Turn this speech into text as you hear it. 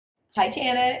Hi,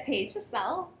 Janet. Hey,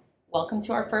 Giselle. Welcome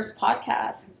to our first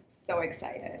podcast. So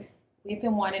excited. We've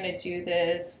been wanting to do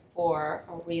this for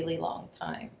a really long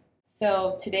time.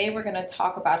 So today we're going to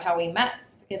talk about how we met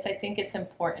because I think it's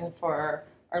important for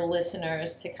our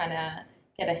listeners to kind of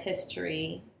get a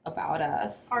history about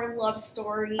us. Our love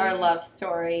story. Our love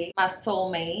story. My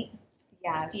soulmate.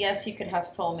 Yes. Yes, you could have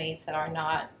soulmates that are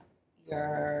not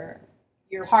your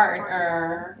Your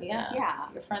partner. Yeah.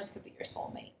 Your friends could be your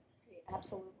soulmate.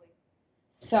 Absolutely.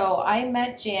 So I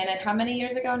met Janet how many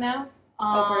years ago now?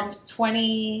 Over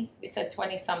 20, we said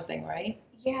 20 something, right?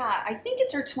 Yeah, I think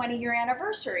it's her 20-year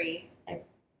anniversary.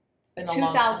 It's been a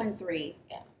long time. 2003.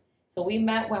 Yeah. So we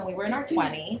met when we were in our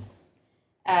 20s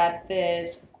at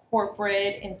this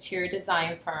corporate interior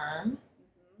design firm.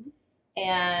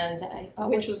 And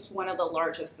Which was one of the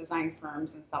largest design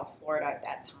firms in South Florida at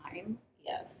that time.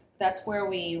 Yes. That's where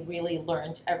we really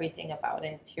learned everything about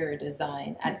interior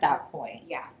design at that point.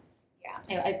 Yeah.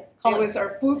 I call it was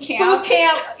our boot camp. Boot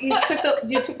camp.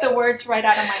 You took the words right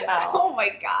out of my mouth. Oh my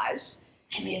gosh.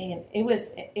 I mean, it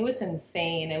was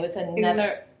insane. It was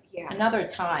another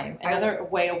time, another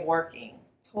way of working.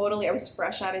 Totally. I was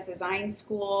fresh out of design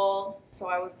school, so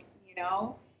I was,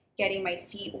 getting my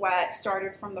feet wet,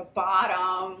 started from the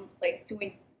bottom, like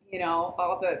doing,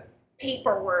 all the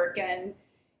paperwork and,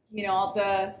 all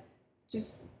the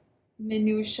just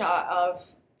minutia of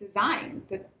design,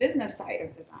 the business side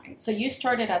of design. So you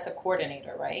started as a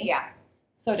coordinator, right? Yeah.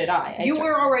 So did I. You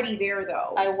were already there,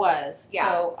 though. I was. Yeah.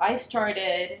 So I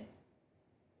started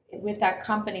with that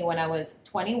company when I was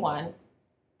 21.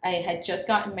 I had just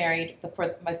gotten married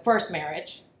for my first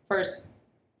marriage, first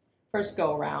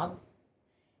go around,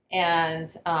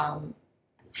 and I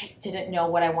didn't know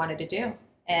what I wanted to do.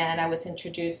 And I was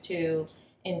introduced to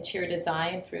interior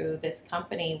design through this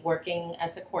company, working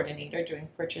as a coordinator, doing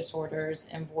purchase orders,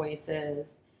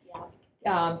 invoices,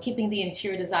 keeping the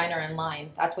interior designer in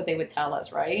line. That's what they would tell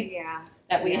us, right? Yeah.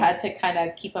 That we had to kind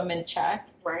of keep them in check.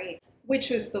 Right.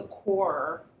 Which was the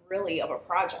core, really, of a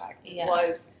project. Yeah.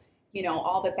 Was,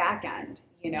 all the back end,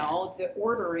 the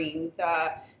ordering,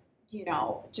 the,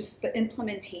 just the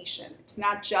implementation. It's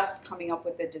not just coming up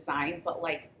with the design, but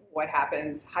like, what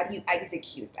happens? How do you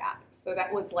execute that? So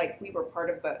that was like, we were part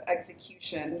of the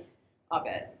execution of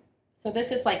it. So this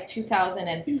is like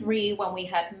 2003 when we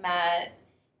had met.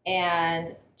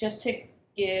 And just to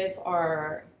give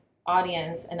our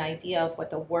audience an idea of what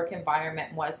the work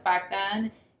environment was back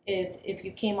then, is if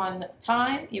you came on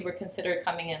time, you were considered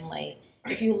coming in late.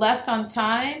 If you left on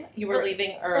time, you were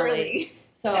leaving early.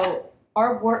 So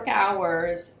our work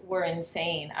hours were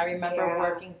insane. I remember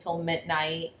working till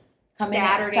midnight, coming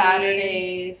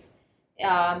Saturdays,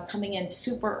 coming in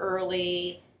super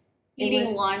early.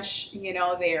 Eating lunch,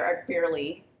 there,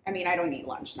 I don't eat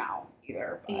lunch now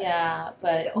either.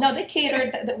 But no, they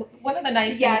catered. One of the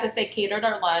nice things is they catered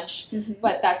our lunch,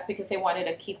 but that's because they wanted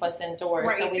to keep us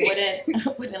indoors, so we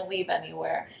wouldn't leave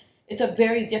anywhere. It's a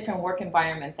very different work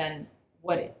environment than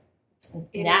what it's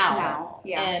now.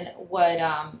 Yeah. And what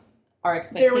our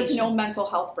expectations. There was no mental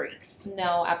health breaks.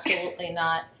 No, absolutely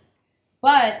not.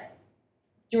 But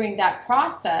during that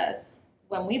process,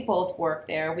 when we both worked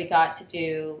there, we got to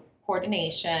do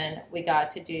coordination. We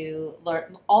got to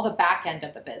learn all the back end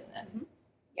of the business.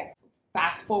 Yeah.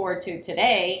 Fast forward to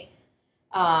today,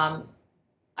 I've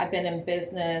been in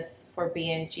business for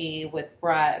B&G with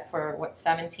Brett for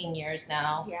 17 years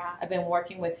now. Yeah. I've been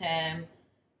working with him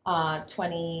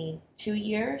 22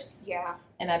 years. Yeah.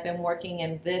 And I've been working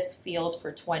in this field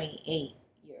for 28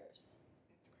 years.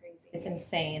 That's crazy. It's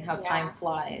insane how time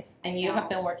flies. And you have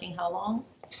been working how long?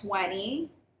 20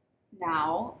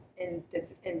 now in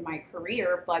my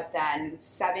career, but then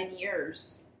 7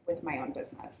 years with my own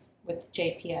business. With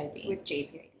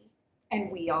JPID.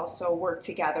 And we also worked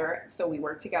together. So we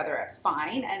worked together at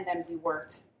Fine, and then we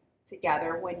worked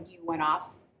together when you went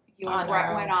off. You and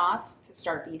Brett went off to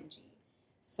start B&G.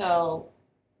 So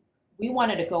we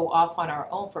wanted to go off on our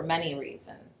own for many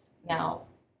reasons. Now,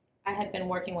 I had been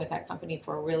working with that company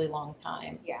for a really long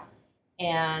time. Yeah.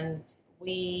 And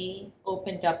we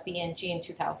opened up B&G in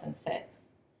 2006.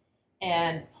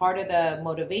 And part of the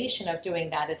motivation of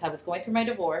doing that is I was going through my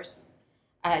divorce.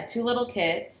 I had 2 little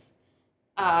kids.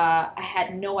 I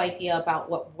had no idea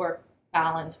about what work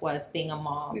balance was being a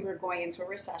mom. We were going into a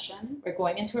recession.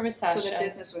 So the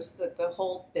business was, the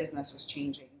whole business was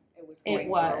changing. It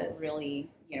was really,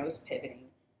 it was pivoting.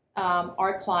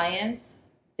 Our clients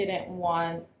didn't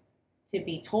want to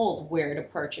be told where to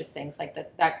purchase things. Like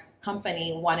that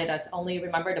company wanted us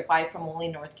remember to buy from only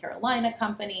North Carolina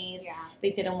companies. Yeah.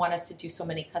 They didn't want us to do so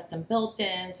many custom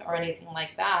built-ins or anything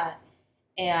like that.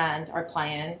 And our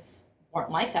clients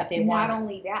weren't like that. They Not wanted.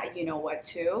 only that, you know what,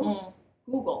 too? Mm,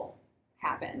 Google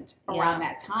happened yeah. around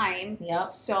that time.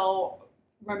 Yep. So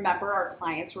remember, our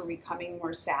clients were becoming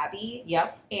more savvy,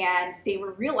 Yep. and they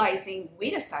were realizing,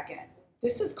 wait a second,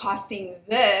 this is costing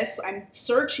this. I'm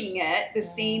searching it, the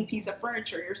same piece of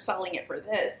furniture, you're selling it for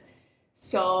this.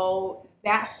 So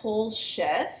that whole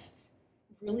shift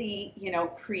really,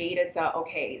 created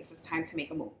okay, this is time to make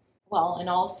a move. Well, and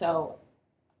also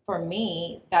for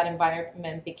me, that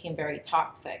environment became very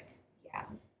toxic. Yeah.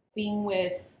 Being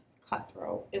with, It's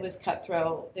cutthroat. it was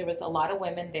cutthroat. There was a lot of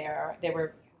women there. They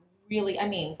were really, I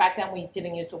mean, back then we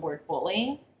didn't use the word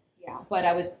bullying, Yeah. but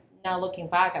I was, now looking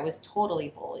back, I was totally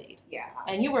bullied. Yeah.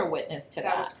 And you were witness to that.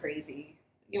 That was crazy.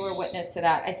 You were witness to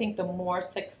that. I think the more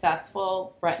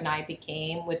successful Brett and I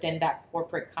became within that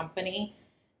corporate company,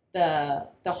 the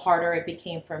harder it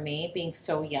became for me, being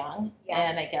so young. Yeah.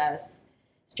 And I guess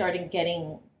starting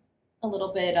getting a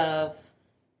little bit of,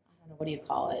 I don't know, what do you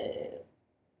call it?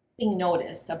 Being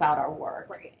noticed about our work.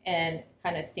 Right. And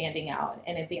kind of standing out.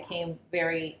 And it became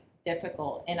very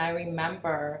difficult. And I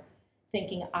remember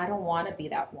thinking, I don't want to be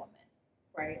that woman.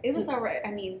 Right. It was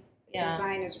already, Yeah.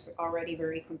 design is already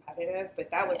very competitive,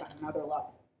 but that was on another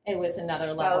level. It was another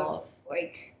That level was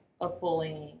like of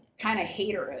bullying. kind of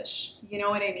haterish. You know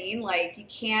what I mean? Like, you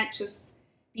can't just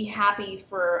be happy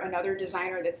for another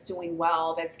designer that's doing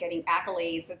well, that's getting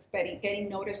accolades, that's getting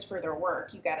noticed for their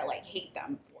work. You got to like hate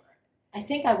them for it. I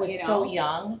think I was You so know?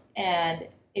 young, and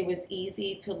it was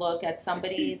easy to look at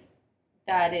somebody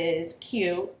that is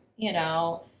cute,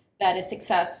 that is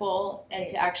successful, and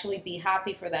to actually be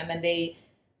happy for them. And they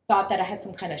thought that I had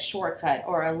some kind of shortcut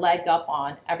or a leg up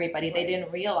on everybody. They Right.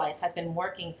 didn't realize I've been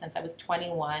working since I was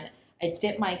 21. I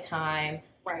did my time.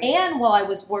 Right. And while I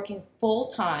was working full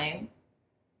time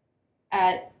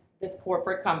at this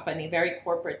corporate company, very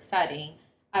corporate setting,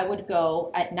 I would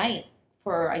go at night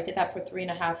I did that for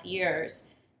 3.5 years,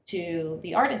 to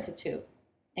the Art Institute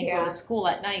and go Yeah. to school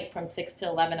at night from 6 to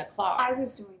 11 o'clock. I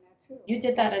was doing that too. You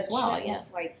did that as well, Shit yeah.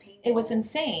 was like painful. It was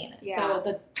insane. Yeah.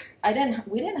 So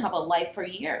we didn't have a life for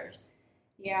years.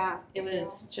 Yeah. It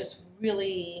was just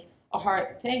really a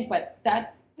hard thing, but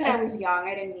I was young.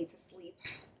 I didn't need to sleep.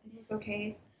 It was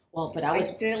okay. well, I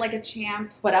did it like a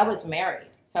champ. but I was married.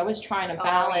 So I was trying to Oh,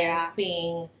 balance yeah.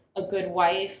 being a good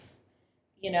wife,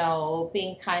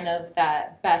 being kind of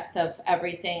that best of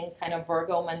everything kind of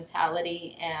Virgo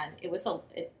mentality. And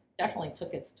it definitely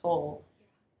took its toll.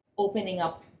 Opening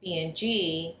up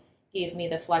B&G gave me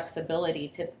the flexibility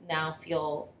to now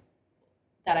feel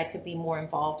that I could be more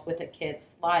involved with the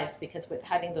kids' lives, because with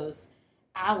having those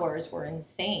hours were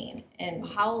insane. And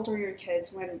How old were your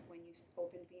kids when you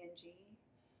opened B&G?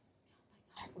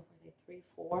 God, what were they, 3,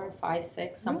 4, 5,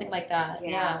 6, something like that. Yeah.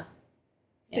 Yeah.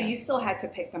 So Yeah. you still had to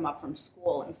pick them up from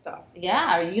school and stuff.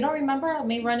 Yeah, you don't remember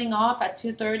me running off at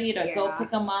 2:30 to go Yeah.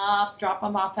 pick them up, drop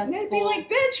them off at And they'd school? be like,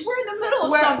 bitch, we're in the middle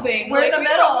of We're- something. we're in Like, the we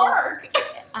middle. gotta work.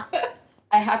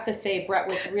 I have to say, Brett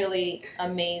was really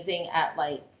amazing at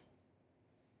like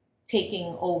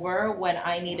taking over when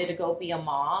I needed to go be a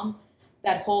mom.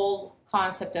 That whole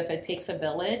concept of it takes a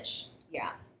village.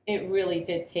 Yeah. It really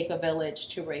did take a village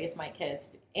to raise my kids,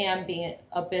 and being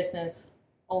a business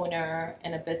owner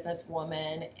and a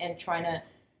businesswoman and trying to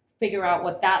figure out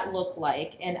what that looked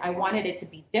like. And I wanted it to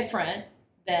be different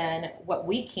than what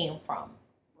we came from.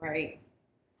 Right.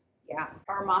 Yeah.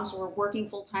 Our moms were working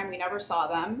full time. We never saw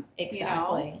them.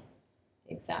 Exactly.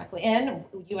 Exactly. And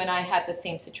you and I had the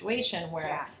same situation where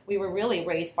Yeah. we were really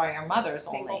raised by our mothers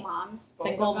Single only. moms. both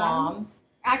Single of them. moms.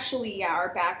 Actually, yeah, our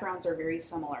backgrounds are very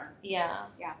similar. Yeah.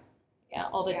 Yeah. Yeah.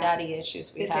 All the Yeah. daddy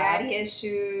issues we The have. daddy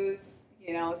issues,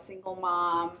 single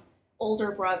mom,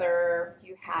 older brother.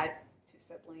 You had 2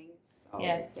 siblings, so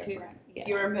Yeah, it's 2, different. yeah.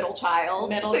 You were a middle child,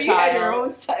 Middle so you had your child.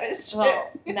 own set of shit. Well,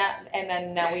 and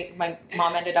then now my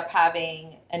mom ended up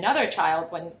having another child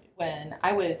when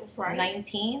I was Right.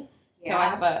 19. So Yeah. I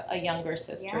have a younger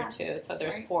sister Yeah. too. So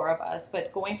there's Right. 4 of us.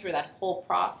 But going through that whole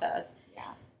process,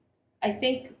 Yeah. I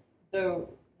think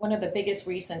one of the biggest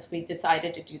reasons we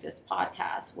decided to do this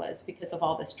podcast was because of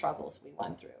all the struggles we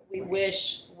went through. We Right.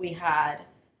 wish we had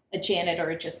a Janet or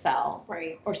a Giselle,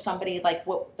 Right. or somebody like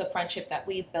what the friendship that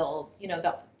we build,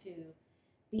 to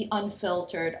be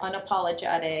unfiltered,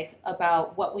 unapologetic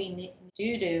about what we need to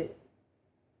do to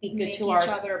be good Make to each our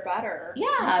other better.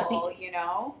 Yeah, People,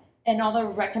 and all the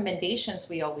recommendations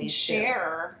we always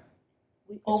share.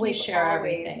 do. We always We've share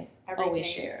always everything. Always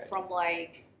share. From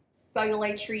like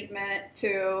cellulite treatment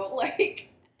to like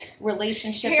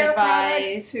Relationship hair advice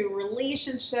products to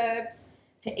relationships,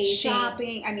 to aging,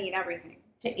 shopping. I mean, everything.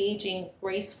 to aging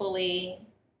gracefully,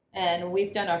 and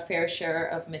we've done our fair share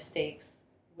of mistakes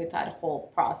with that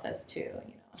whole process too.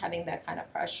 having that kind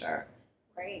of pressure.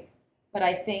 Right. But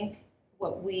I think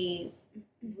what we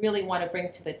really want to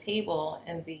bring to the table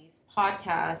in these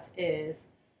podcasts is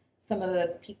some of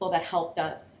the people that helped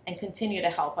us and continue to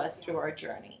help us through our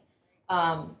journey.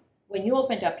 When you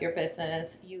opened up your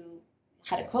business, you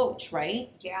had a coach, right?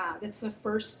 Yeah, that's the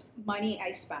first money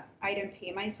I spent. I didn't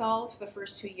pay myself the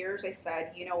first 2 years. I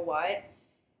said, you know what?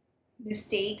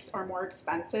 Mistakes are more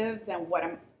expensive than what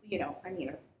a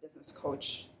business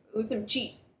coach, it wasn't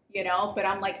cheap, but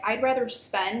I'm like, I'd rather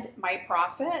spend my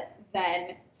profit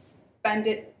than spend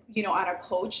it, on a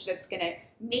coach that's going to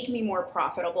make me more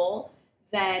profitable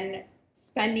than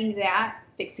spending that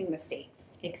fixing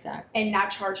mistakes. Exactly. And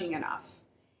not charging enough.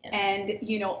 Yeah. And,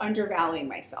 undervaluing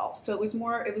myself. So it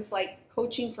was like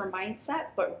coaching for mindset,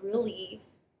 but really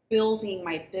building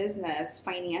my business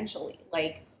financially,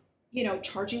 like,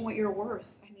 charging what you're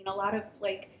worth. I mean, a lot of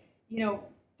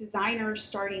designers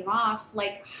starting off,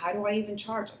 like, how do I even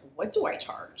charge? Like, what do I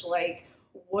charge? Like,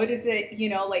 what is it,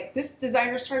 like this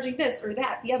designer's charging this or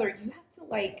that, the other. You have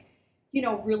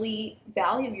to really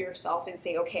value yourself and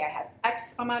say, okay, I have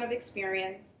X amount of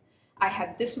experience. I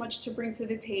have this much to bring to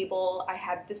the table. I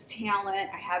have this talent.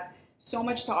 I have so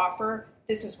much to offer.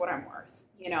 This is what I'm worth,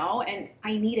 and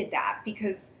I needed that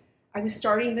because I was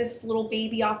starting this little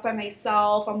baby off by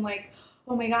myself. I'm like,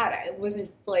 oh my God, I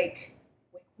wasn't like,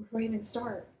 where do I even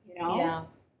start, Yeah.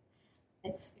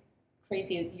 It's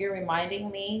crazy. You're reminding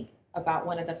me about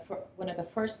one of the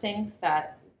first things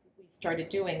that we started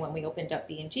doing when we opened up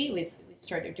B&G. We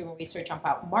started doing research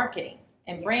about marketing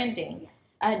and branding. Yeah.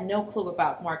 I had no clue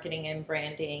about marketing and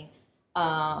branding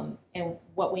and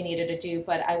what we needed to do,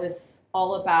 but I was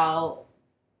all about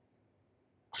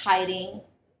hiding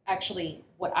actually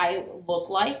what I look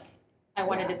like. I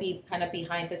wanted to be kind of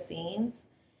behind the scenes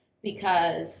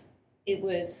because I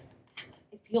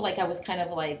feel like I was kind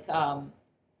of like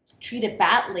treated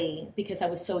badly because I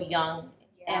was so young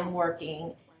and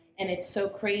working. And it's so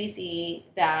crazy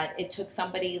that it took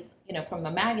somebody, from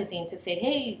a magazine to say,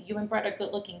 hey, you and Brett are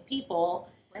good looking people.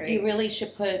 Right. You really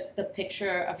should put the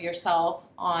picture of yourself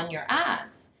on your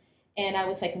ads. And I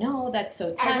was like, no, that's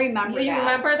so I remember that. You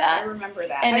remember that? I remember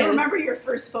that. And I remember your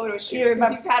first photo shoot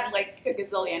because you've had like a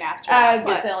gazillion after that.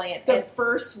 Gazillion. The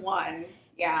first one,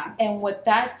 yeah. And what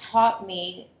that taught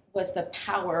me was the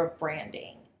power of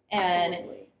branding. And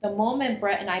absolutely. The moment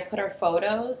Brett and I put our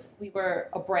photos, we were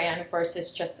a brand versus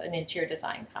just an interior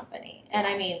design company. And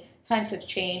I mean, times have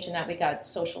changed and now we got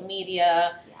social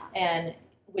media, and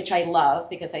which I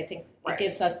love because I think it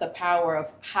gives us the power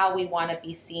of how we want to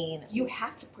be seen. You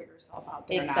have to put yourself out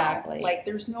there exactly. Now. Like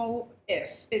there's no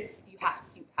if. It's you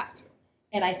have to.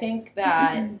 And I think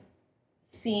that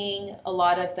seeing a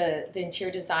lot of the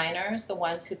interior designers, the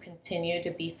ones who continue to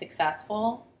be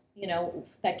successful,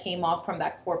 that came off from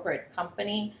that corporate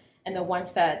company and the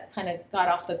ones that kind of got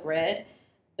off the grid,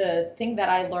 the thing that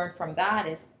I learned from that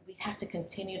is we have to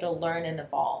continue to learn and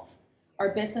evolve. Our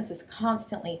business is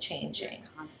constantly changing.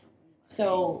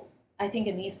 So I think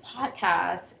in these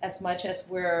podcasts, as much as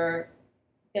we're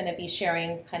going to be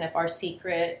sharing kind of our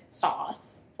secret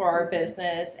sauce for our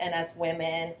business and as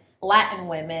women, Latin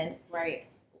women, right?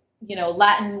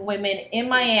 Latin women in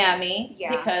Miami,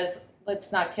 because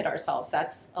let's not kid ourselves.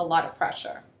 That's a lot of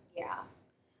pressure. Yeah.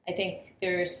 I think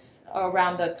there's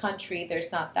around the country,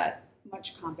 there's not that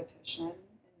much competition in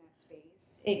that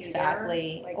space.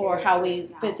 Exactly. Like or how we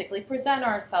physically present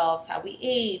ourselves, how we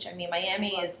age. I mean,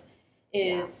 Miami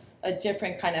is a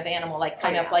different kind of animal, like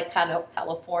kind of like how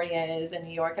California is in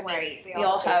New York. I mean, we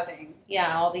all have,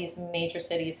 all these major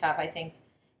cities have, I think,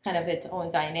 kind of its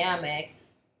own dynamic.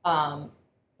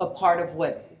 But part of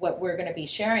what we're going to be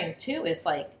sharing too is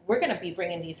like we're going to be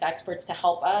bringing these experts to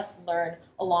help us learn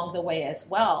along the way as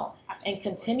well. Absolutely. And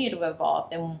continue to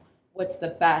evolve. And what's the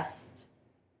best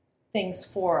things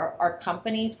for our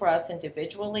companies, for us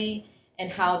individually,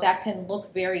 and how that can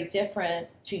look very different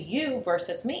to you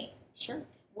versus me. Sure.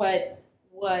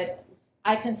 What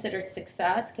I considered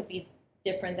success could be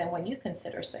different than what you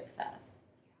consider success.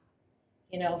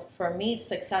 For me,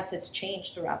 success has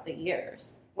changed throughout the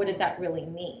years. What does that really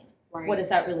mean? Right. What does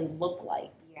that really look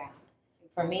like? Yeah. Exactly.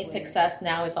 For me, success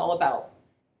now is all about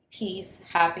peace,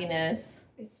 happiness.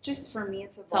 It's just, for me,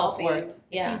 it's evolving. Self-worth.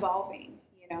 It's evolving,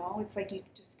 It's like you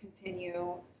just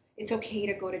continue. It's okay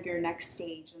to go to your next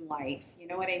stage in life, you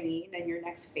know what I mean? And your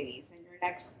next phase and your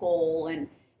next goal, and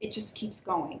it just keeps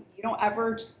going.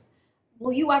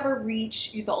 Will you ever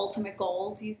reach the ultimate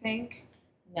goal, do you think?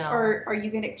 No. Or are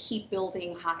you going to keep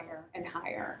building higher and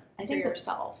higher for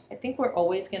yourself? I think we're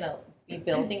always going to be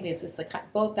building because it's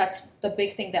both. That's the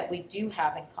big thing that we do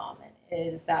have in common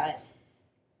is that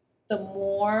the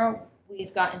more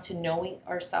we've gotten to know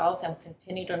ourselves and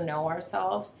continue to know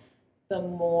ourselves, the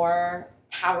more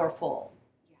powerful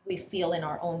we feel in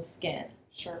our own skin.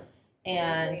 Sure.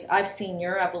 And Absolutely. I've seen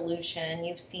your evolution,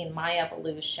 you've seen my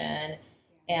evolution,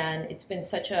 and it's been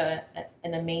such an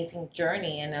amazing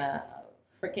journey and a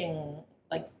freaking,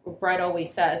 like Brett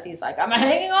always says, he's like, I'm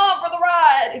hanging on for the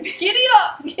ride. Giddy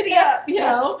up, you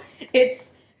know.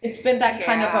 It's been that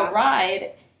kind of a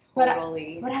ride.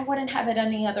 Totally. But I wouldn't have it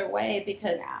any other way,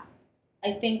 because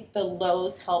I think the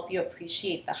lows help you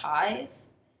appreciate the highs.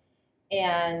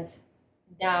 And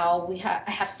now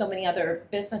I have so many other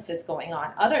businesses going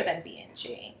on other than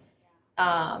B&G.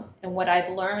 And what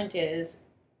I've learned is,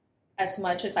 as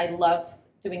much as I love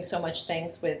doing so much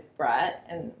things with Brett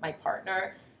and my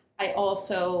partner, I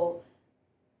also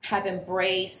have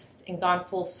embraced and gone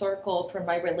full circle for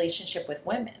my relationship with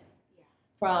women.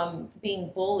 From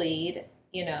being bullied,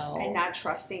 you know. And not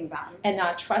trusting them. And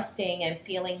not trusting and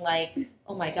feeling like,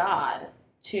 oh my God,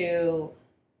 to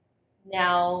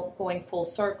now going full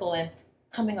circle and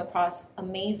coming across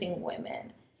amazing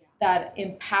women that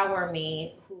empower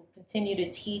me, who continue to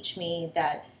teach me,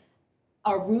 that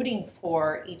are rooting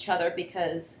for each other,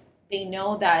 because they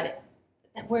know that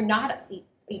we're not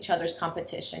each other's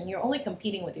competition. You're only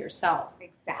competing with yourself.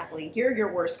 Exactly. You're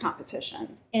your worst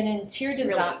competition. And in interior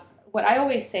design, what I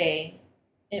always say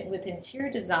with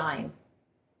interior design,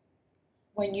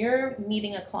 when you're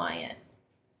meeting a client,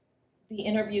 the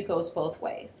interview goes both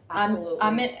ways. Absolutely.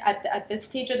 At this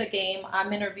stage of the game,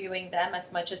 I'm interviewing them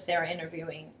as much as they're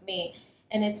interviewing me.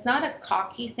 And it's not a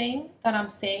cocky thing that I'm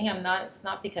saying. It's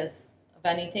not because of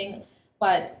anything,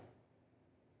 but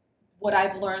what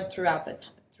I've learned throughout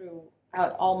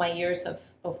all my years of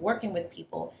working with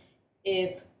people,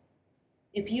 if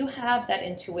you have that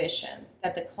intuition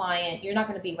that the client, you're not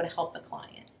going to be able to help the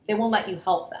client, they won't let you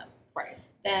help them, right?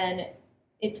 Then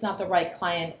it's not the right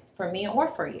client for me or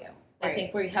for you. Right. I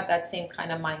think we have that same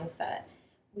kind of mindset.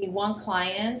 We want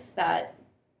clients that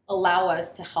allow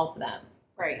us to help them.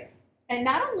 Right. And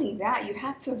not only that, you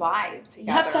have to vibe together.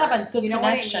 You have to have a good connection. Know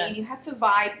what I mean? You have to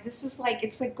vibe. This is like,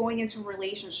 it's like going into a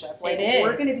relationship. Like, it is.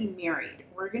 We're going to be married.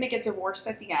 We're going to get divorced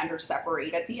at the end or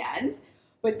separate at the end.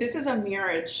 But this is a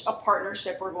marriage, a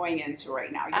partnership we're going into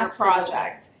right now. Your Absolutely.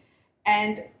 Project.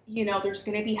 And, there's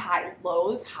going to be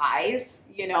lows, highs,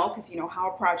 because you know how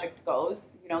a project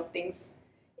goes. Things,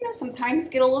 sometimes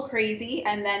get a little crazy,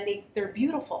 and then they're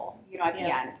beautiful, at the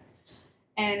end.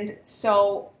 And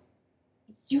so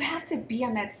you have to be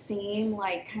on that same,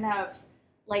 kind of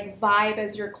vibe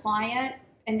as your client,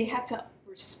 and they have to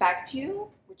respect you,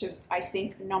 which is, I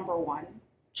think, number one.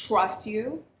 Trust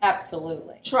you.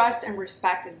 Absolutely. Trust and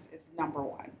respect is number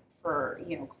one for,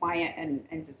 client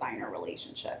and designer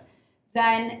relationship.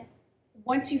 Then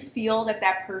once you feel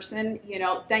that person,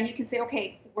 then you can say,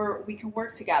 okay, we can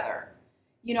work together.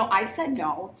 I said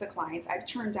no to clients. I've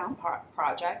turned down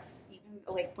projects,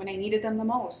 even when I needed them the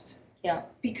most. Yeah.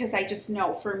 Because I just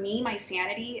know, for me, my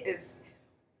sanity is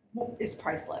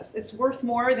priceless. It's worth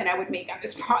more than I would make on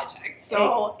this project.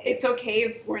 So it's okay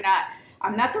if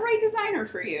I'm not the right designer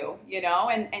for you,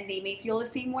 and they may feel the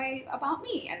same way about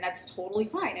me, and that's totally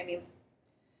fine. I mean,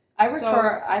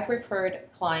 I've referred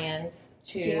clients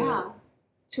to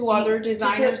other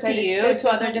designers to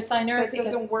other designers that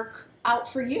doesn't work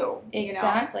out for you.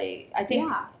 Exactly. I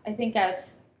think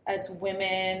as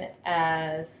women,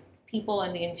 as people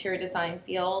in the interior design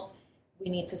field, we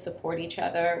need to support each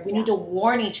other. We need to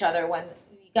warn each other when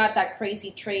you got that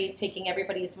crazy trade taking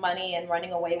everybody's money and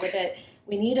running away with it.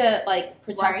 We need to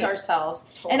protect ourselves.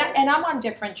 Totally. And I'm on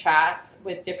different tracks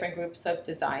with different groups of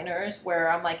designers where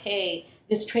I'm like, hey,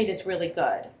 this trade is really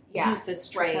good. Use this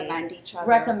trade. Recommend each other.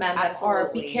 Recommend them. Absolutely. Or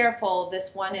be careful,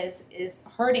 this one is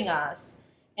hurting us,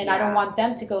 and I don't want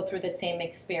them to go through the same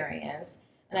experience.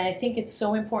 And I think it's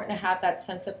so important to have that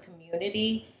sense of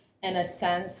community and a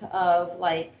sense of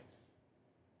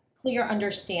clear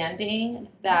understanding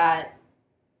that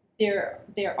there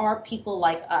are people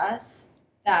like us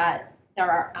that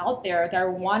are out there that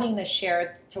are wanting to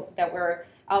share, that we're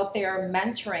out there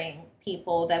mentoring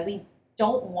people, that we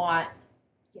don't want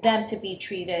them to be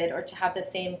treated or to have the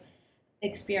same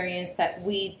experience that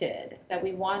we did, that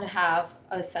we want to have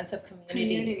a sense of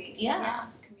community. Yeah,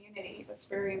 community. That's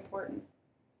very important.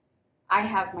 I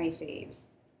have my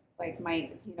faves,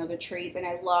 the trades, and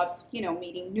I love,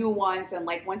 meeting new ones, and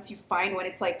once you find one,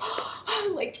 it's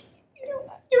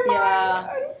you're mine,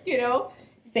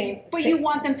 Same. You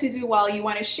want them to do well, you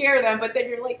want to share them, but then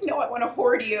you're like, no, I want to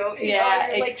hoard you. You're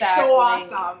exactly. So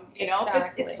awesome, Exactly.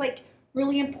 But it's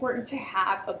really important to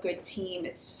have a good team.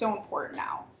 It's so important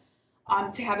now,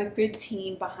 to have a good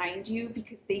team behind you,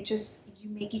 because you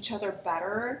make each other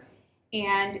better,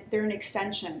 and they're an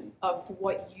extension of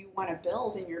what you want to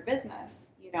build in your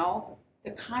business. You know,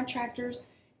 the contractors,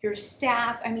 your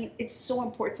staff. I mean, it's so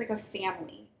important. It's like a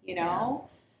family, you know?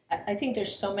 I think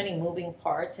there's so many moving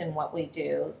parts in what we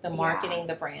do, the marketing,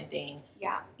 the branding.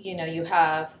 Yeah. You know, you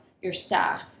have your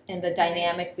staff and the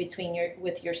dynamic between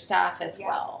your staff as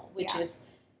well, which is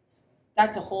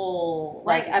that's a whole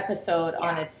like episode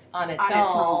on its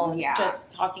own. Yeah.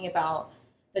 Just talking about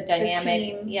the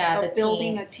dynamic, the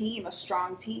building a team, a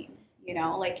strong team. You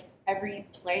know, like every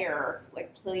player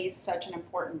like plays such an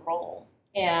important role,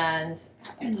 and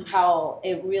how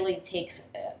it really takes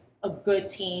a good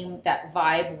team that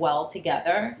vibe well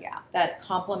together, that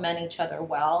complement each other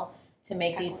well to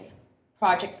make these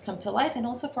projects come to life, and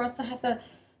also for us to have the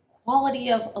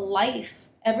quality of life.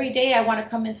 Every day I want to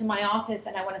come into my office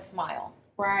and I want to smile.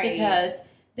 Right. Because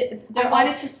I want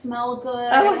it to smell good.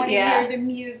 I want to hear the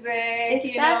music.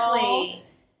 Exactly. You know?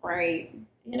 Right.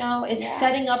 You know, it's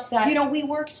setting up that. You know, we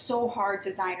work so hard,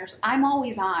 designers. I'm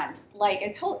always on. Like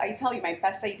I tell you, my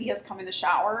best ideas come in the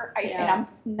shower. And I'm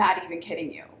not even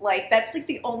kidding you. Like that's like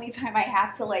the only time I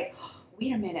have to like,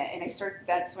 wait a minute, and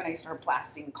that's when I start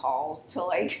blasting calls to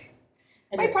like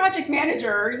my project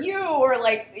manager or you, or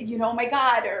like, you know, my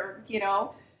God, or you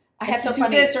know, I have to do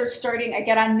this, or I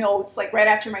get on notes like right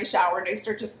after my shower and I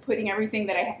start just putting everything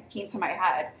that came to my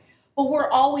head. But we're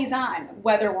always on,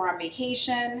 whether we're on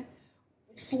vacation,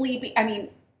 sleeping. I mean,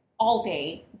 all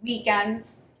day,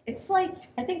 weekends. It's like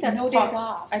I think that's days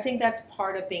off. I think that's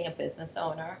part of being a business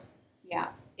owner. Yeah,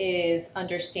 is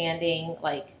understanding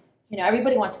like, you know,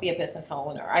 everybody wants to be a business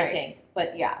owner. I think,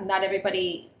 but not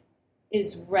everybody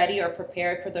is ready or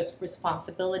prepared for this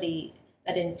responsibility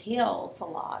that entails a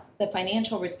lot. The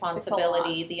financial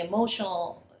responsibility, the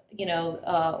emotional, you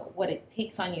know, what it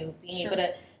takes on you, being able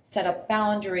to set up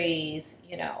boundaries.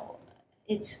 You know,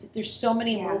 there's so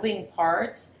many moving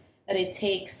parts that it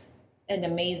takes an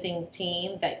amazing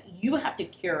team that you have to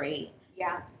curate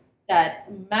that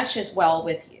meshes well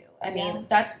with you. I mean,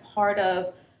 that's part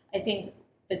of, I think,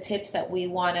 the tips that we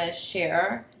want to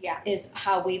share is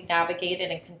how we've navigated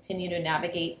and continue to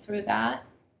navigate through that.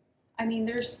 I mean,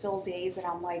 there's still days that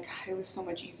I'm like, it was so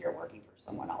much easier working for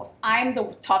someone else. I'm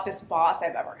the toughest boss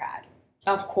I've ever had.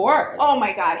 Of course. Oh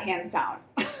my God, hands down.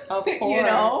 Of course. You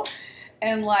know?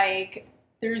 And like,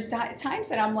 there's times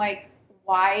that I'm like,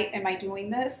 why am I doing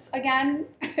this again?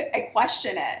 I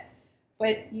question it.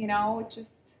 But, you know,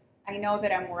 I know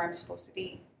that I'm where I'm supposed to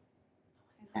be.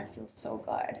 And that feels so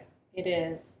good. It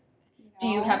is. You know? Do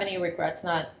you have any regrets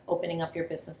not opening up your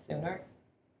business sooner?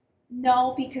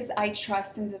 No, because I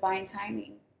trust in divine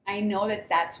timing. I know that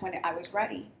that's when I was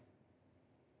ready.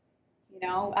 You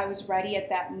know, I was ready at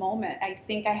that moment. I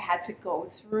think I had to go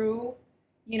through,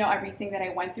 you know, everything that I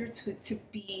went through to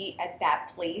be at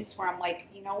that place where I'm like,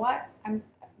 you know what,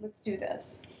 let's do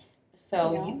this.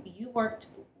 So you know? you worked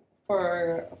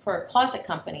for a closet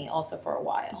company also for a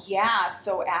while. Yeah.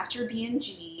 So after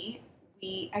B&G,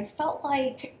 I felt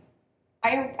like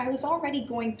I was already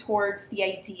going towards the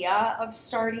idea of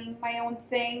starting my own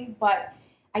thing, but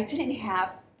I didn't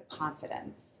have the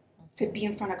confidence to be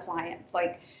in front of clients.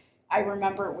 Like, I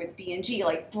remember with B&G,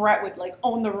 like Brett would like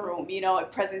own the room, you know,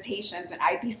 at presentations, and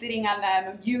I'd be sitting on them,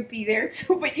 and you'd be there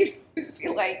too, but you'd always be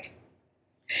like,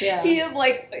 he'd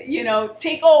like, you know,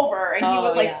 take over, and he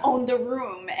would like own the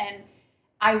room. And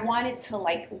I wanted to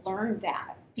like learn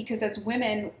that, because as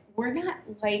women, we're not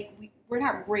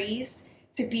raised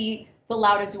to be the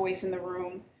loudest voice in the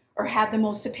room or have the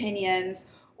most opinions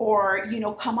or, you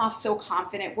know, come off so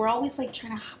confident. We're always like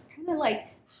trying to kind of like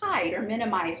hide or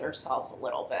minimize ourselves a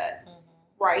little bit,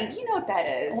 right? You know what that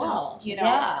is. Well, you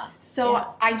know? So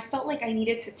I felt like I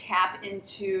needed to tap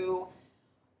into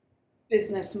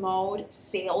business mode,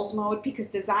 sales mode, because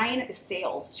design is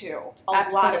sales too. A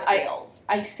lot of sales.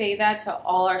 I say that to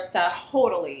all our staff.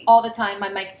 Totally. All the time.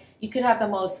 I'm like, you could have the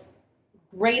most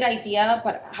great idea,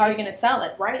 but how are you going to sell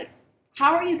it? Right.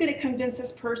 How are you going to convince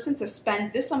this person to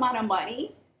spend this amount of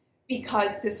money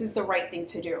because this is the right thing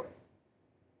to do?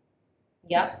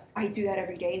 Yep. I do that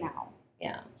every day now.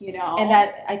 Yeah. You know? And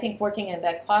that, I think working in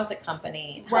that closet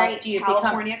company helped you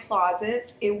California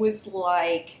Closets, it was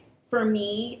like, for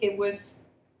me,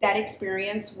 that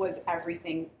experience was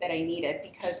everything that I needed,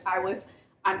 because I was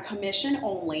on commission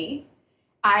only.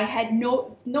 I had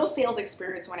no sales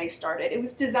experience when I started. It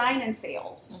was design and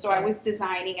sales. Okay. So I was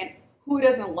designing, and who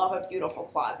doesn't love a beautiful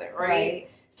closet, right?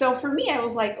 So for me, I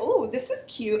was like, oh, this is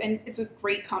cute. And it's a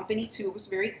great company too. It was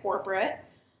very corporate.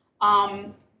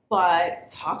 But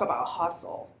talk about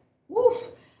hustle.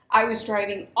 Woof. I was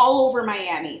driving all over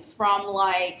Miami, from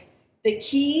like the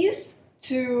Keys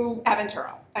to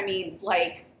Aventura. I mean,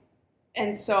 like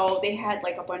And so they had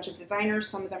like a bunch of designers.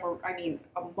 Some of them were, I mean,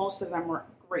 most of them were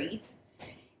great.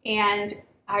 And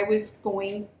I was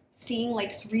seeing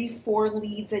like 3, 4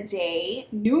 leads a day,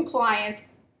 new clients.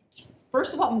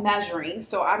 First of all, measuring.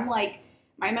 So I'm like,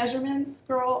 my measurements,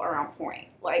 girl, are on point.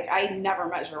 Like I never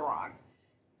measure wrong.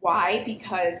 Why?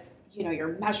 Because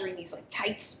you're measuring these like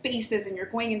tight spaces, and you're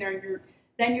going in there,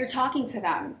 and you're talking to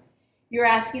them. You're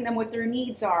asking them what their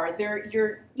needs are.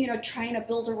 You're trying to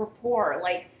build a rapport.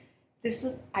 Like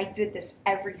I did this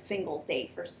every single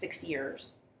day for 6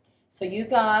 years. So you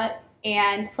got,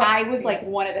 and I was like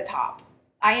one of the top.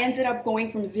 I ended up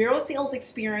going from 0 sales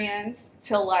experience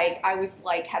to like I was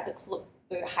like had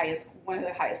the highest, one of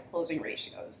the highest closing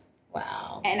ratios.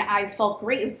 wow. And I felt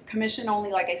great. It was commission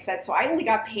only, like I said. So I only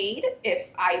got paid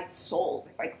if I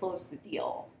closed the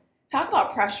deal. Talk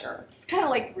about pressure. It's kind of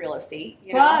like real estate,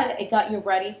 But it got you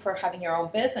ready for having your own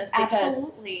business, because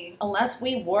absolutely, unless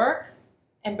we work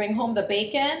and bring home the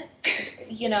bacon,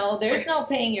 there's no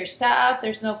paying your staff,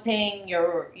 there's no paying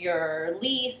your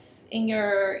lease in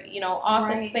your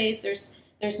office Right. space.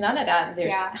 There's none of that.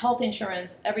 There's Yeah. health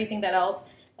insurance, everything that else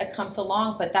that comes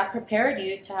along, but that prepared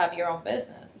you to have your own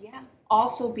business. Yeah.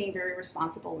 Also being very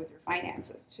responsible with your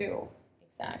finances too.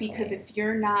 Exactly. Because if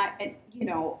you're not, and you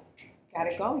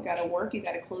gotta go, you gotta work, you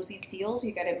gotta close these deals,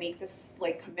 you gotta make this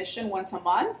like commission once a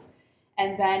month,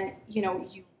 and then you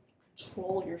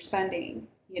control your spending,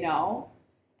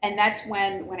 and that's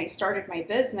when I started my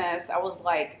business. I was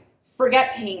like,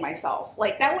 forget paying myself.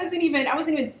 Like I wasn't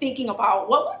even thinking about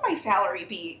what would my salary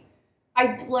be.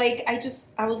 I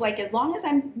was like, as long as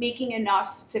I'm making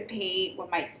enough to pay what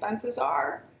my expenses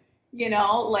are,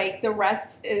 like the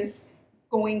rest is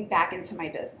going back into my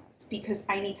business, because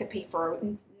I need to pay for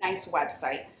a nice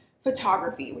website,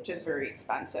 photography, which is very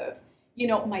expensive,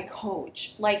 my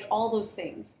coach, like all those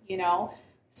things,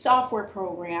 software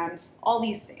programs, all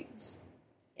these things.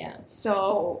 Yeah.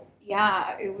 So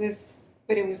yeah, it was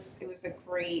a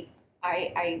great,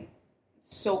 I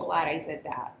so glad I did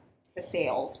that, the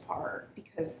sales part,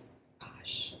 because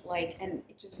gosh, like, and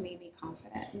it just made me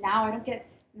confident. Now I don't get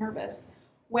nervous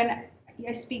when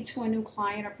I speak to a new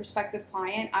client or prospective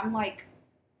client. I'm like,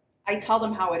 I tell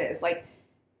them how it is. Like,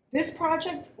 this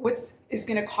project, what is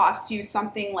going to cost you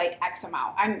something like X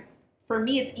amount. For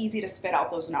me, it's easy to spit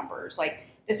out those numbers. Like,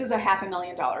 this is a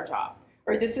 $500,000 job,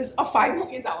 or this is a $5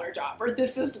 million job, or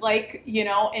this is like,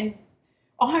 and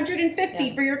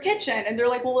 150 for your kitchen. And they're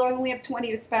like, well, I only have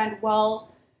 20 to spend.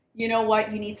 Well, you know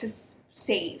what? You need to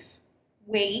save.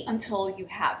 Wait until you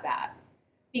have that.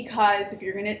 Because if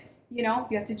you're going to, you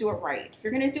have to do it right. If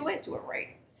you're going to do it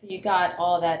right. So you got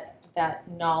all that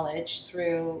knowledge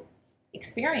through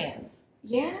experience.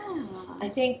 Yeah. I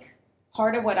think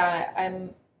part of what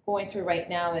I'm going through right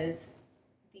now is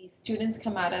these students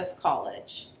come out of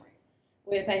college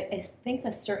with, I think,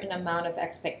 a certain amount of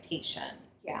expectation.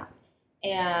 Yeah.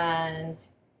 And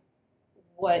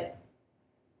what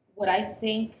I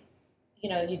think,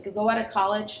 you could go out of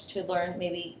college to learn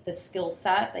maybe the skill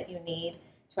set that you need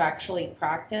to actually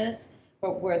practice,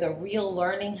 but where the real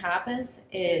learning happens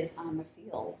is on the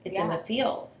field. It's in the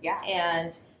field. Yeah.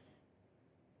 And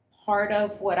part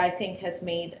of what I think has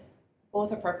made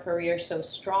both of our careers so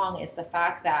strong is the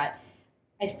fact that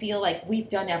I feel like we've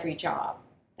done every job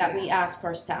that we ask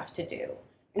our staff to do.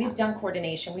 We've done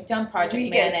coordination. We've done project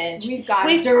management. We've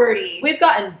gotten dirty. We've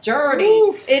gotten dirty.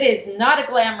 Oof. It is not a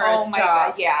glamorous job.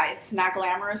 God. Yeah, it's not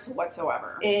glamorous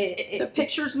whatsoever. The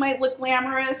pictures might look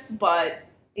glamorous, but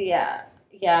yeah,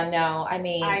 no. I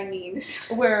mean,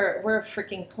 we're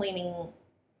freaking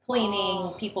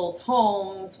cleaning people's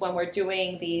homes when we're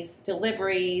doing these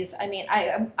deliveries. I mean,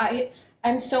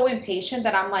 I'm so impatient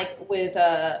that I'm like with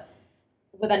a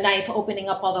knife opening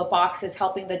up all the boxes,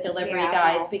 helping the delivery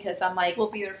guys, because I'm like, we'll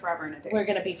be there forever and a day. We're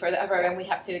going to be forever, and we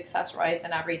have to accessorize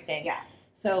and everything. Yeah.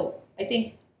 So I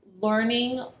think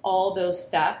learning all those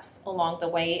steps along the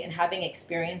way and having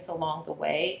experience along the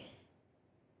way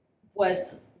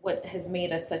was what has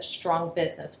made us such strong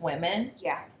business women.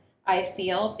 Yeah. I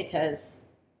feel, because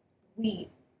we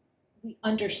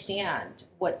understand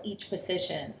what each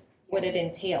position, what it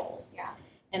entails. Yeah.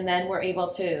 And then we're able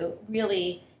to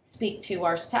really speak to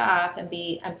our staff and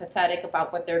be empathetic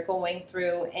about what they're going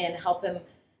through and help them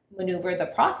maneuver the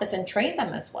process and train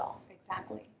them as well.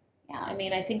 Exactly. Yeah. I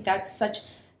mean, I think I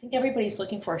think everybody's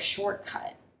looking for a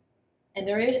shortcut, and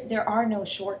there are no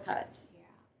shortcuts.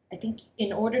 Yeah. I think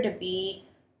in order to be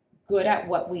good at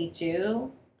what we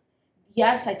do,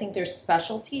 yes, I think there's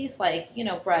specialties, like,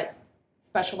 Brett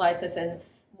specializes in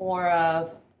more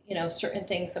of, certain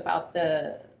things about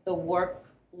the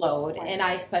workload, right. And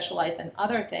I specialize in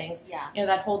other things. Yeah.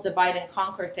 That whole divide and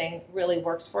conquer thing really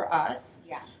works for us.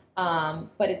 Yeah.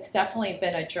 But it's definitely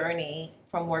been a journey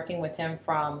from working with him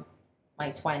from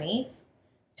my 20s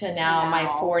to now my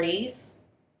 40s.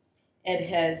 It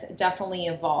has definitely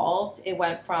evolved. It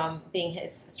went from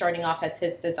starting off as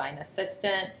his design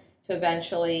assistant to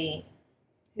eventually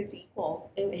his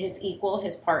equal,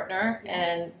 his partner,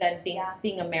 and then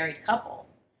being a married couple.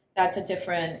 That's a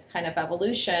different kind of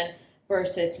evolution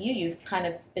versus you've kind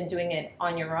of been doing it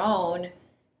on your own.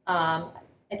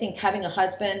 I think having a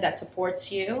husband that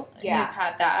supports you, you've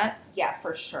had that. Yeah,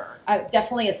 for sure.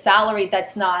 Definitely a salary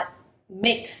that's not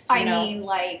mixed. I mean,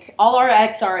 like, all our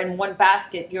eggs are in one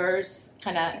basket. Yours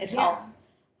kind of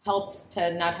helps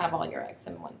to not have all your eggs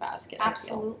in one basket.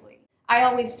 Absolutely. I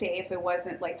always say, if it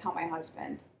wasn't, like, tell my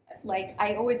husband, like,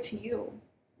 I owe it to you,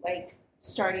 like,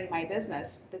 starting my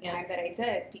business the time that I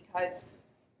did, because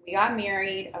we got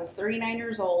married. I was 39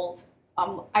 years old.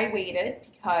 I waited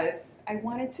because I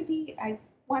wanted to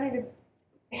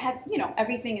have,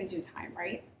 everything in due time,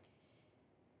 right?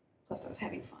 Plus I was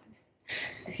having fun.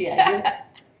 Yeah.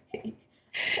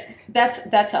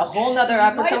 That's a whole nother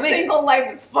episode. My single life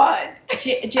was fun.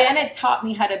 Janet taught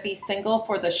me how to be single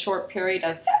for the short period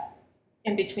of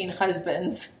in between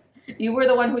husbands. You were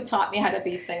the one who taught me how to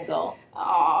be single.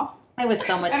 Aw. It was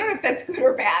so much. I don't know if that's good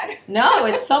or bad. No,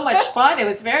 it was so much fun. It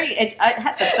was I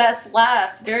had the best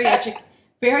laughs.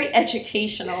 Very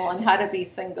educational on how to be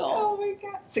single. Oh my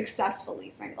God.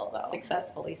 Successfully single, though.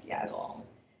 Successfully single. Yes.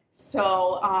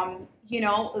 So,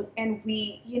 and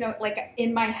we, like,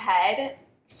 in my head,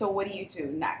 so what do you do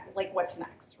next? Like, what's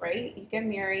next, right? You get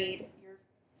married, you're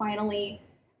finally,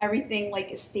 everything,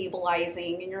 like, is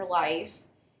stabilizing in your life.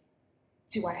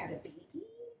 Do I have a baby?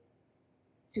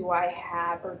 Do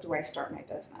I start my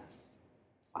business?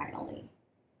 Finally.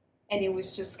 And it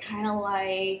was just kind of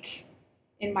like,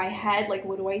 in my head, like,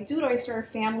 what do I do? Do I start a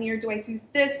family, or do I do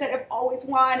this that I've always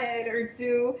wanted, or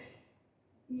do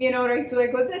I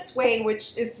go this way,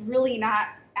 which is really not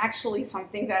actually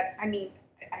something that,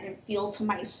 I didn't feel to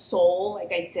my soul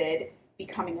like I did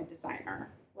becoming a designer.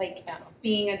 Like,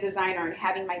 being a designer and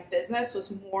having my business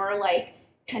was more like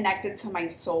connected to my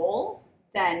soul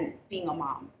than being a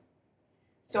mom.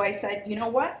 So I said, you know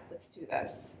what? Let's do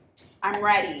this. I'm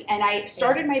ready. And I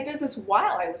started my business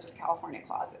while I was with California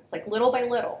Closets, like, little by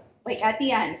little, like,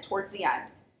 towards the end.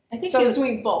 I was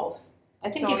doing both. I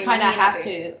think you kind of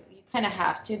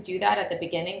have to do that at the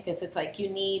beginning, because it's like you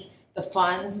need the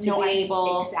funds to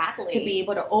be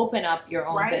able to open up your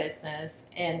own business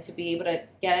and to be able to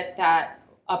get that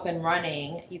up and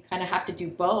running. You kind of have to do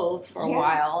both for a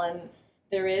while, and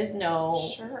there is no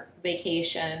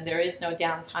vacation. There is no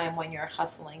downtime when you're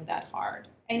hustling that hard.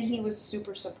 And he was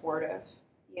super supportive.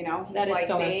 He's that is like,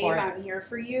 so babe, important. I'm here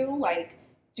for you. Like,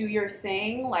 do your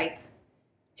thing. Like,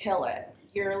 kill it.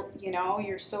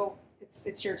 You're so,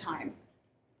 it's your time.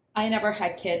 I never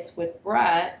had kids with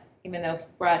Brett, even though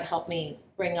Brett helped me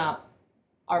bring up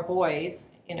our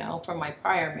boys, from my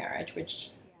prior marriage,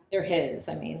 which they're his.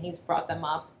 He's brought them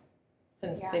up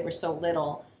since they were so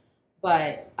little.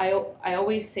 But I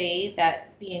always say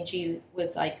that B&G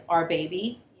was like our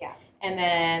baby. Yeah. And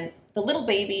then the little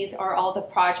babies are all the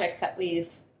projects that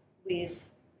we've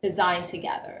designed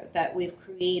together, that we've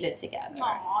created together.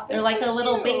 Aww, they're like so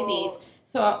little cute. babies.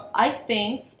 So I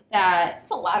think that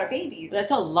it's a lot of babies.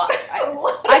 That's a lot.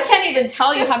 I can't even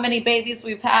tell you how many babies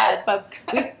we've had, but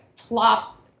we've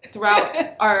plopped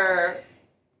throughout our.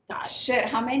 Gosh. Shit,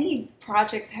 how many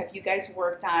projects have you guys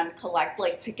worked on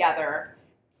together?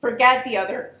 Forget the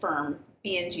other firm,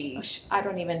 B&G. I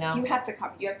don't even know. You have to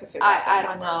figure out. I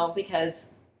don't know,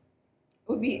 because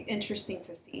it would be interesting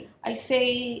to see. I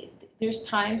say there's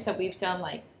times that we've done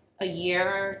like a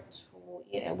year.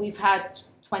 We've had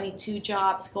 22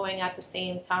 jobs going at the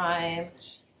same time.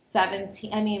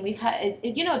 17. We've had it.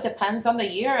 It depends on the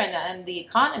year and the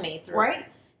economy, right?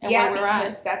 And where we're at.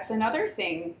 Because that's another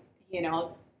thing.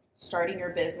 Starting your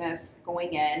business,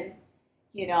 going in.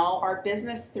 Our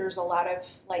business, there's a lot of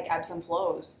like ebbs and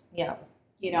flows. Yeah.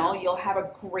 You'll have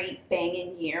a great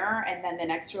banging year, and then the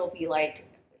next year will be like,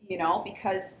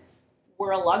 because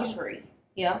we're a luxury.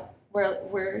 Yeah.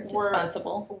 We're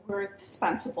dispensable. We're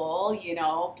dispensable.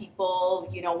 People,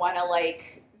 want to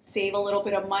like save a little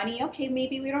bit of money. Okay,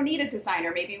 maybe we don't need a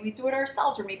designer. Maybe we do it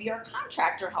ourselves, or maybe our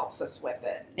contractor helps us with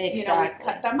it. Exactly.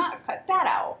 We cut that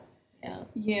out.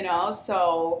 Yeah.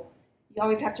 So you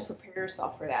always have to prepare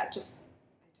yourself for that. I just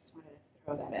wanted to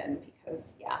throw that in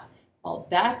because, Well,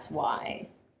 that's why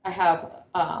I have,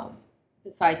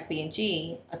 besides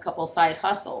B&G, a couple side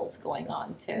hustles going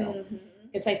on too. Mm-hmm.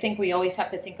 Because I think we always have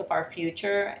to think of our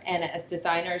future, and as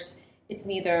designers, it's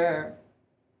either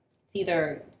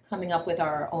coming up with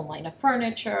our own line of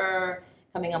furniture,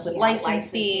 coming up with Yeah, licensing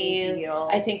licensing fees. deal.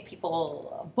 I think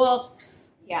people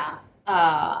books. Yeah.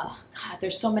 God,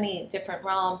 there's so many different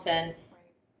realms, and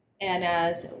Right.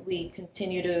 as we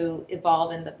continue to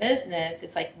evolve in the business,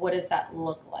 it's like, what does that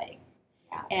look like?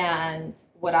 Yeah. And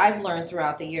what I've learned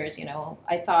throughout the years,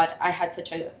 I thought I had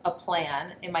such a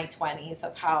plan in my 20s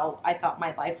of how I thought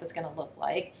my life was going to look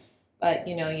like. But,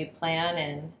 you plan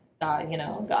and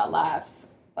God laughs.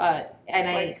 But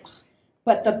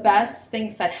the best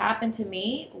things that happened to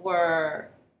me were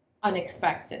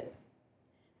unexpected.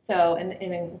 So, and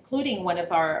including one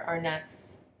of our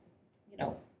next,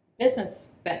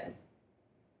 business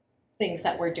things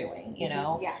that we're doing,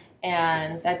 Yeah.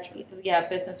 and Business that's venture.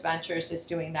 Business Ventures is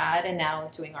doing that, and now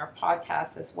doing our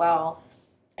podcast as well.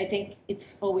 I think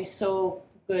it's always so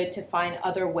good to find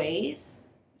other ways.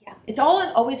 Yeah. It's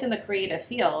always in the creative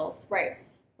field, Right.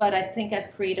 but I think as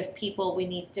creative people, we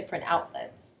need different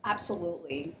outlets.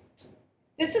 Absolutely.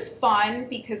 This is fun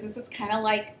because this is kind of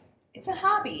like, it's a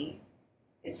hobby.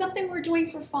 It's something we're doing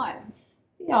for fun.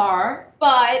 We are.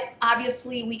 But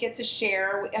obviously, we get to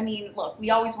share. I mean, look,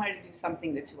 we always wanted to do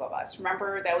something, the two of us.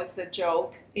 Remember, that was the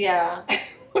joke Yeah.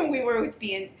 when we were with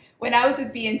when I was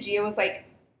with B&G, it was like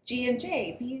G and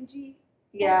J, B&G.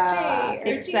 Yeah, J,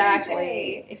 or exactly.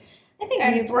 G&J. I think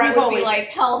And Brett we've would always, be like,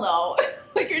 hell no.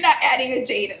 Like, you're not adding a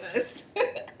J to this.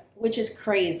 which is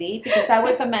crazy because that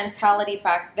was the mentality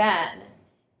back then.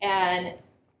 And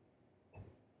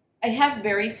I have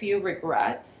very few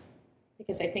regrets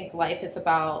because I think life is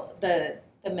about the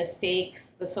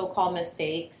mistakes, the so-called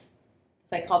mistakes.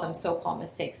 I call them so-called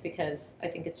mistakes because I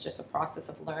think it's just a process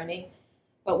of learning.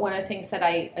 But one of the things that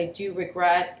I do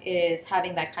regret is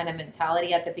having that kind of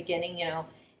mentality at the beginning. It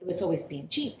was always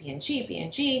B&G, B&G,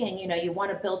 B&G, and you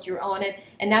want to build your own.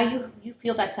 And now you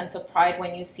feel that sense of pride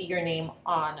when you see your name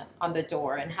on the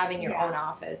door and having your own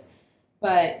office.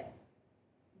 But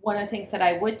one of the things that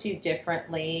I would do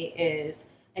differently is,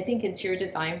 I think interior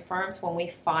design firms, when we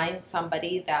find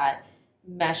somebody that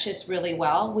meshes really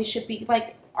well, we should be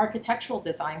like architectural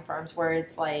design firms where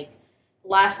it's like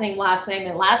last name,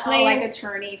 and last name. Like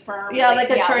attorney firm. Yeah, like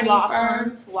attorney law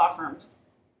firms. Law firms.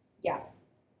 Yeah.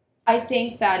 I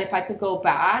think that if I could go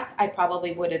back, I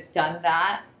probably would have done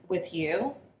that with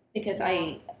you because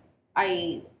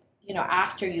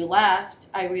after you left,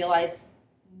 I realized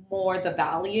more the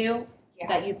value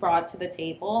that you brought to the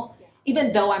table. Yeah.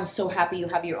 Even though I'm so happy you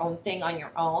have your own thing on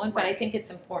your own, but I think it's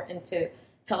important to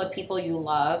tell the people you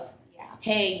love,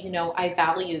 hey, I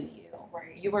value you.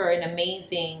 Right. You were an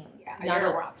amazing. Yeah,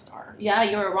 you're a rock star. Yeah,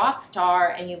 you're a rock star,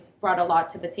 and you brought a lot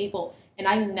to the table. And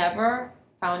I never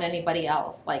found anybody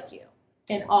else like you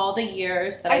in all the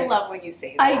years that I love when you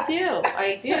say that.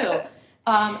 I do.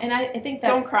 And I think that.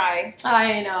 Don't cry.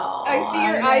 I know. I see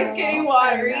your eyes getting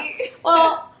watery.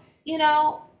 Well,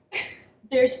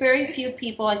 there's very few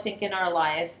people, I think, in our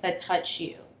lives that touch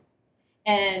you.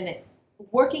 And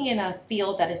working in a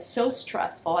field that is so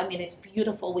stressful, I mean, it's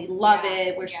beautiful. We love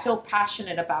it. We're so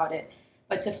passionate about it.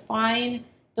 But to find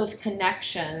those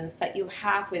connections that you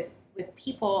have with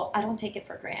people, I don't take it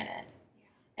for granted.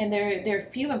 Yeah. And they're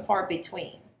few and far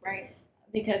between. Right.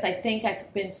 Because I think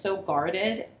I've been so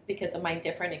guarded because of my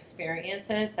different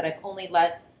experiences that I've only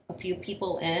let a few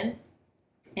people in.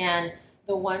 And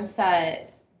the ones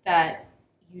that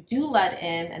you do let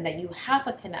in and that you have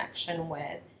a connection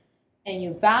with and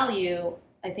you value,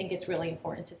 I think it's really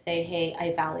important to say, hey,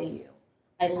 I value you.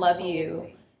 I love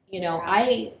you.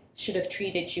 I should have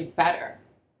treated you better.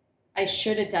 I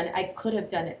could have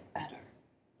done it better,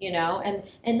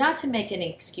 and not to make any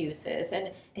excuses.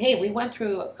 And hey, we went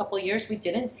through a couple of years, we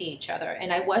didn't see each other.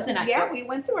 And I wasn't we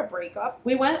went through a breakup.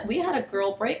 We had a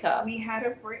girl breakup. We had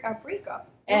a breakup.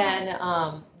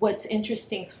 And what's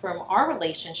interesting from our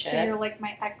relationship. So you're like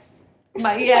my ex.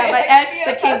 My ex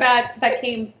that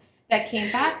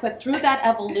came back. But through that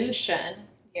evolution,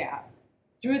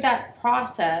 through that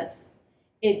process,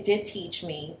 it did teach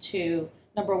me to,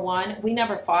 number one, we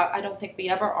never fought. I don't think we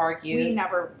ever argued. We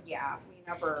never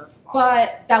fought.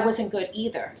 But that wasn't good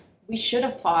either. We should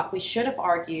have fought. We should have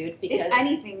argued because, if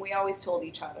anything, we always told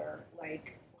each other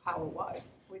like how it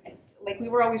was. We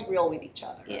were always real with each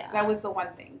other. Yeah. That was the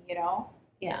one thing, Yeah.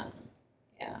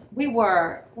 Yeah. We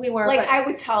were. Like, I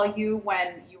would tell you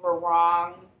when you were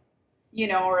wrong,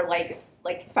 or like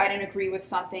if I didn't agree with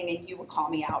something, and you would call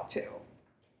me out too.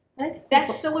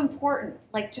 That's so important.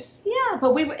 Like, just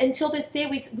but until this day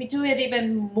we do it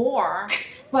even more.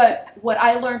 But what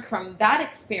I learned from that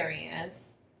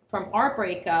experience, from our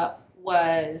breakup,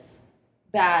 was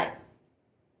that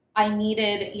I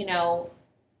needed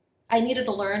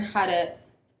to learn how to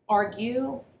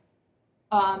argue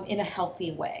in a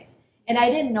healthy way. And I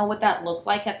didn't know what that looked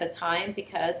like at the time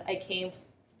because I came,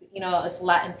 as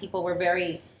Latin people were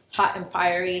very hot and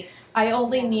fiery. I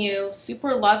only knew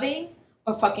super loving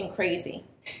or fucking crazy.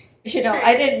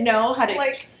 I didn't know how to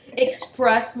Like,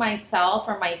 express myself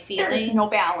or my feelings. there's no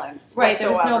balance. Right, there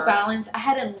was no whatsoever. balance. I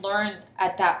hadn't learned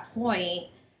at that point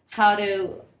how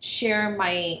to share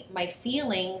my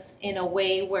feelings in a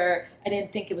way where I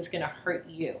didn't think it was going to hurt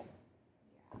you,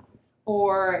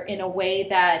 or in a way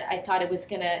that I thought it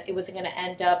wasn't going to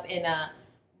end up in a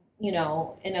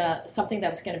something that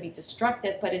was going to be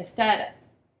destructive, but instead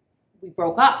we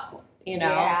broke up.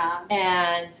 Yeah.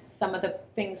 And some of the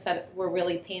things that were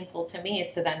really painful to me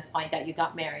is to then find out you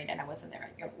got married and I wasn't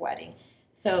there at your wedding.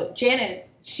 So Janet,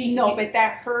 but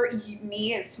that hurt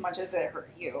me as much as it hurt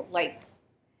you. Like,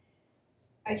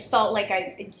 I felt like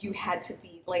you had to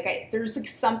be like, there's like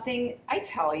something, I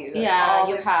tell you this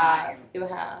all the time. You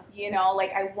have.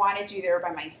 Like I wanted you there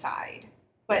by my side,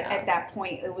 but Yeah. at that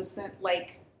point it wasn't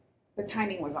like the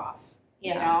timing was off.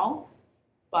 Yeah.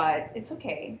 But it's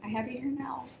okay. I have you here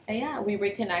now. Yeah, we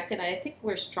reconnected, and I think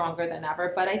we're stronger than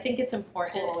ever. But I think it's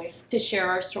important to share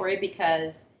our story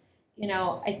because,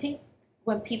 I think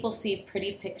when people see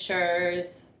pretty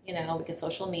pictures, because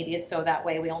social media is so that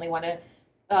way, we only want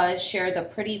to share the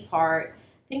pretty part.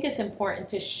 I think it's important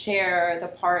to share the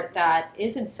part that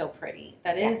isn't so pretty,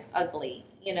 that is ugly,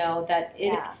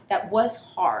 that was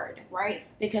hard. Right.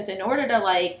 Because in order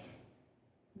to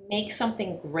make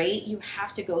something great, you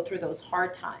have to go through those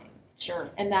hard times. Sure.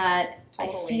 And that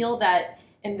Totally. I feel that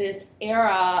in this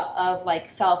era of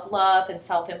self-love and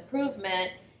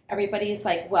self-improvement, everybody's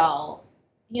like, well,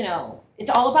 it's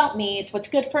all about me. It's what's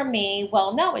good for me.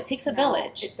 Well, no, it takes a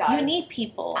village. It does. You need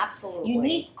people. Absolutely. You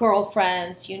need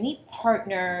girlfriends. You need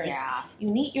partners. Yeah. You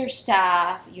need your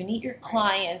staff. You need your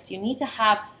clients. You need to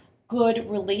have good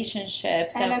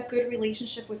relationships. And a good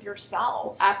relationship with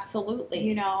yourself. Absolutely.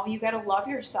 You got to love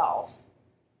yourself.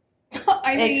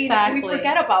 I mean, Exactly. we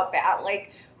forget about that.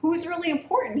 Like, who's really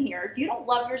important here? If you don't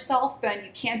love yourself, then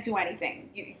you can't do anything.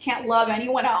 You can't love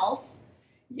anyone else,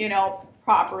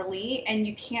 properly. And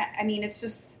you can't, it's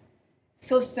just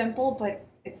so simple, but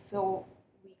it's so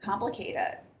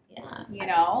complicated.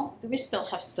 Yeah. We still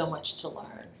have so much to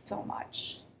learn. So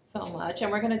much. So much.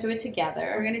 And we're going to do it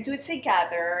together. We're going to do it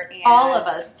together. And all of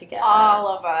us together. All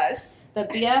of us. The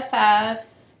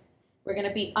BFFs. We're going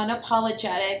to be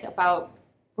unapologetic about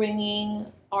bringing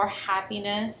our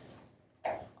happiness,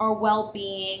 our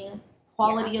well-being,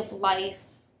 quality of life.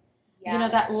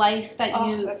 Yes. That life that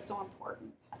that's so important.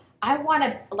 I want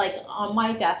to, on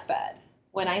my deathbed,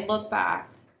 when I look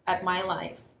back at my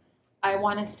life, I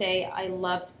want to say I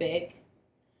loved big.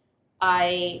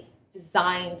 I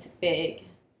designed big.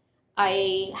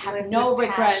 I have no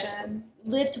regrets.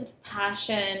 Lived with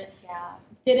passion. Yeah.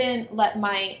 Didn't let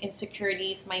my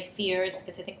insecurities, my fears,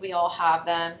 because I think we all have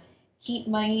them, keep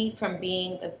me from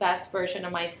being the best version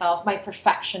of myself. My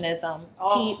perfectionism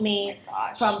keep me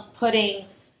from putting.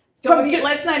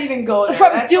 Let's not even go there.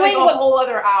 From That's doing a whole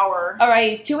other hour. All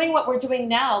right, doing what we're doing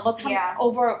now. Look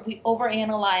how we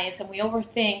overanalyze and we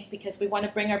overthink because we want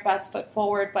to bring our best foot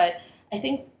forward. But I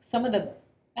think some of the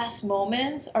best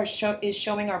moments is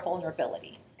showing our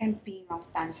vulnerability and being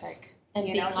authentic. And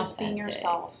just being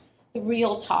yourself. The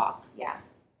real talk. Yeah,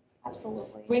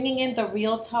 absolutely. Bringing in the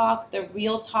real talk, the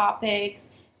real topics,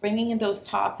 bringing in those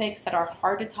topics that are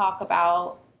hard to talk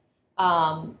about,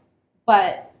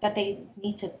 but that they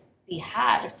need to be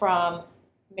had, from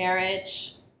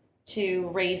marriage to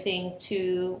raising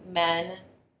two men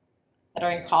that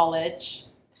are in college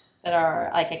that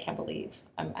are I can't believe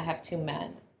I have two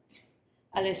men.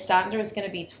 Alessandro is going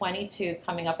to be 22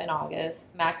 coming up in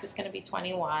August. Max is going to be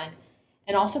 21.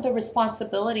 And also the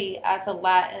responsibility as a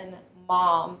Latin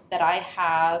mom that I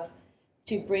have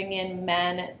to bring in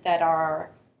men that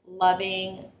are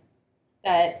loving,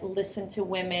 that listen to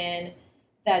women,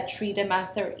 that treat them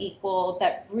as their equal,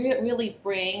 that really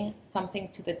bring something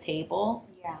to the table,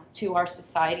 to our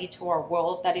society, to our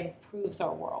world, that improves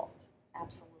our world.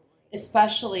 Absolutely.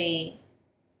 Especially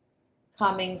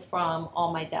coming from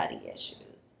all my daddy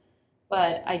issues.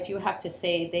 But I do have to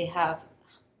say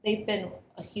they've been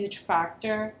a huge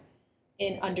factor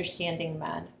in understanding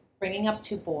men. Bringing up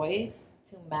two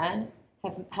men,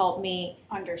 have helped me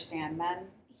understand men.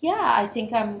 Yeah, I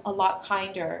think I'm a lot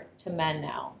kinder to men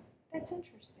now. That's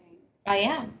interesting. I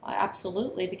am,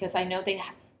 absolutely, because I know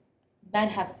men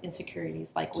have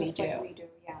insecurities like we do. Just like we do,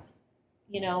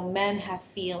 yeah. Men have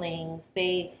feelings.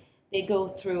 They go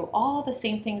through all the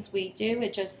same things we do.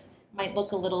 It just might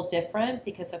look a little different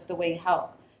because of the way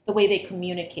they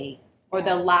communicate, or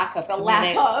the lack of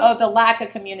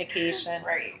communication,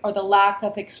 right, or the lack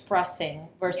of expressing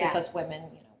versus us women.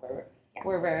 Yeah.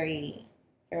 we're very,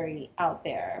 very out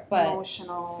there, but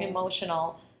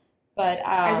emotional. But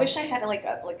I wish I had like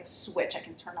a switch I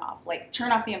can turn off, like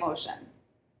turn off the emotion.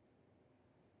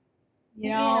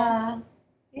 You know?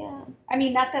 Yeah. I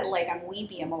mean, not that like I'm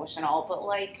weepy emotional, but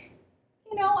like,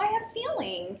 you know, I have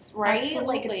feelings, right?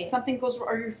 Absolutely. Like if something goes wrong,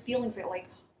 or your feelings are like,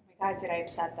 oh my God, did I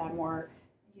upset them? Or,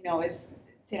 you know,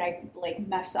 did I like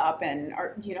mess up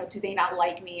or, you know, do they not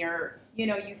like me? Or, you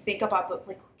know, you think about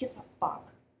like, who gives a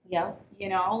fuck? Yeah. You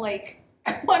know, like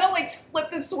I want to like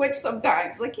flip the switch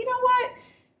sometimes. Like, you know what?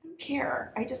 I don't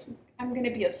care. I'm going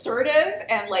to be assertive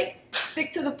and like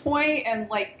stick to the point and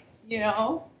like, you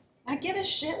know, not give a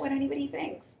shit what anybody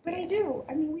thinks. But I do.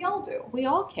 I mean, we all do. We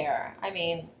all care. I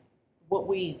mean, what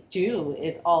we do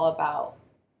is all about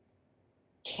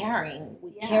caring.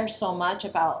 We care so much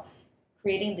about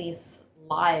creating these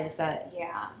lives that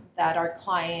our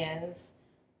clients,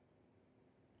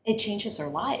 it changes their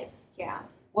lives. Yeah.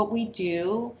 What we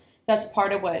do, that's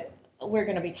part of what we're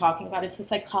going to be talking about, is the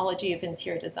psychology of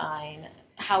interior design,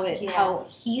 how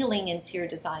healing interior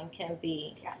design can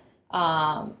be,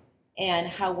 and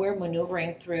how we're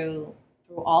maneuvering through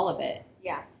all of it.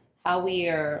 Yeah. How we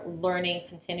are learning,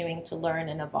 continuing to learn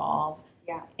and evolve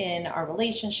in our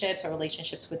relationships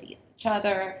with each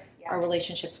other, our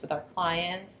relationships with our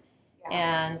clients.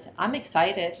 Yeah. And I'm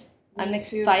excited. I'm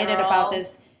excited about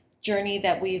this journey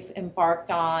that we've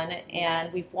embarked on,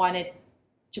 and we've wanted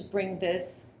to bring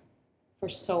this for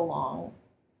so long.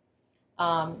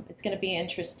 It's going to be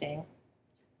interesting.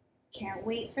 Can't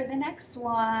wait for the next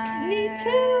one. Me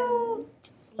too.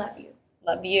 Love you.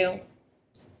 Love you.